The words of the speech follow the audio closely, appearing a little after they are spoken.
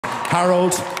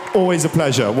Harold, always a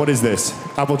pleasure. What is this?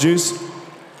 Apple juice?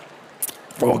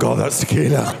 Oh God, that's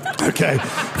tequila. Okay,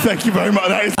 thank you very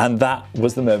much. And that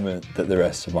was the moment that the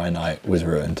rest of my night was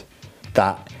ruined.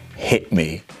 That hit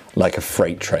me like a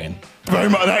freight train. Very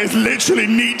much. That is literally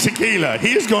neat tequila.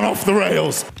 He has gone off the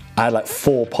rails. I had like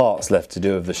 4 parts left to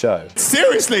do of the show.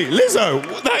 Seriously, Lizzo,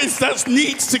 that's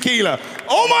neat tequila.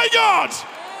 Oh my God!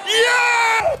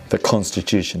 Yeah! The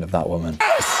constitution of that woman.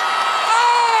 Yes!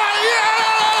 Ah,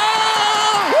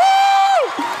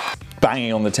 yeah! Woo!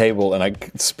 Banging on the table and I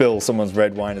spill someone's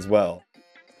red wine as well,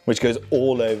 which goes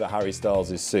all over Harry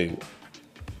Styles' suit,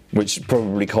 which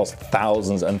probably cost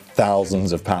thousands and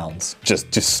thousands of pounds, just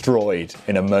destroyed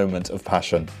in a moment of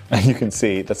passion. And you can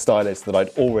see the stylist that I'd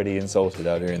already insulted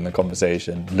earlier in the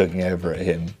conversation looking over at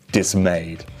him,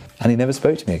 dismayed. And he never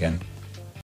spoke to me again.